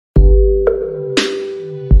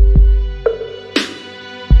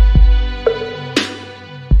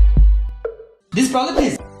project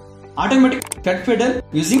is automatic flat feeder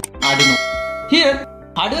using Arduino. Here,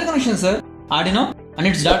 hardware connections are Arduino and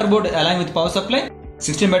its daughter board along with power supply,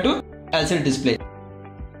 16:2 LCD display.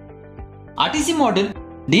 RTC module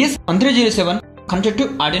DS1307 connected to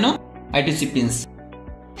Arduino I2C pins.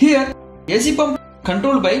 Here, AC pump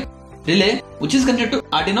controlled by relay which is connected to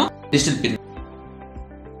Arduino digital pin.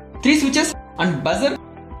 3 switches and buzzer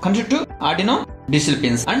connected to Arduino digital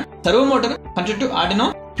pins and servo motor connected to Arduino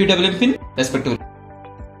PWM pin respectively.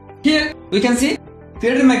 Here we can see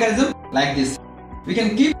feeder mechanism like this. We can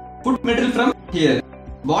keep food material from here.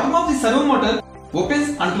 Bottom of the servo motor opens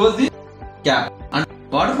and closes the cap and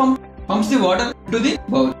water pump pumps the water into the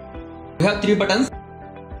bowl. We have 3 buttons: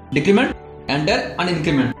 decrement, enter and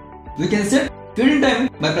increment. We can set feeding time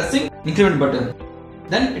by pressing increment button.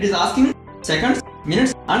 Then it is asking seconds,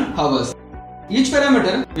 minutes and hours. Each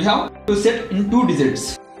parameter we have to set in 2 digits.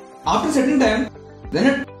 After setting time, then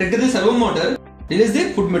it triggers the servo motor, release the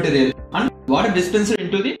food material and water dispensed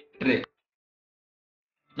into the tray.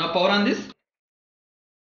 Now power on this.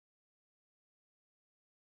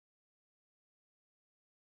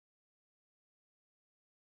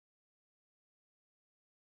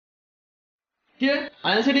 Here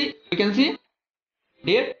on LCD we can see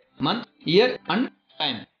date, month, year and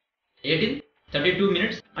time. 18:32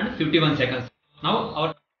 minutes and 51 seconds. Now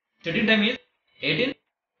our setting time is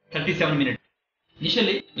 18:37 minutes.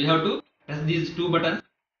 Initially we have to press these 2 buttons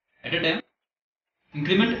at a time,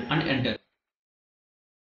 increment and enter.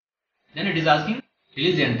 Then it is asking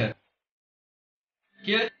release enter.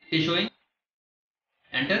 Here it is showing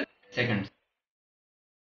enter seconds.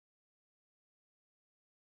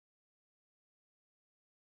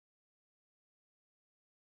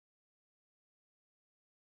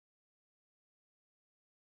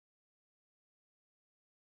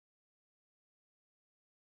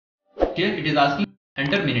 Here it is asking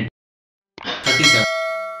enter minute. 37.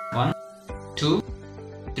 1, 2,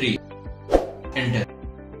 3. Enter.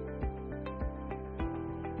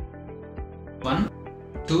 1,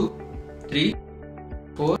 2, 3,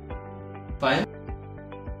 4, 5,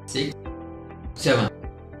 6, 7.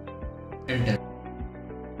 Enter.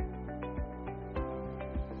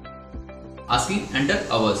 Asking enter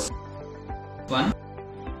hours. 1.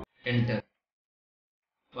 Enter.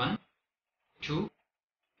 1, 2,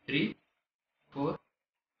 3, 4,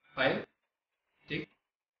 5, 6,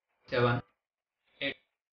 7, 8.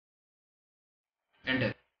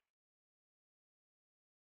 Enter.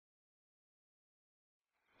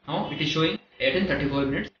 Now it is showing 18:34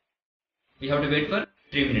 minutes. We have to wait for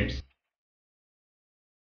 3 minutes.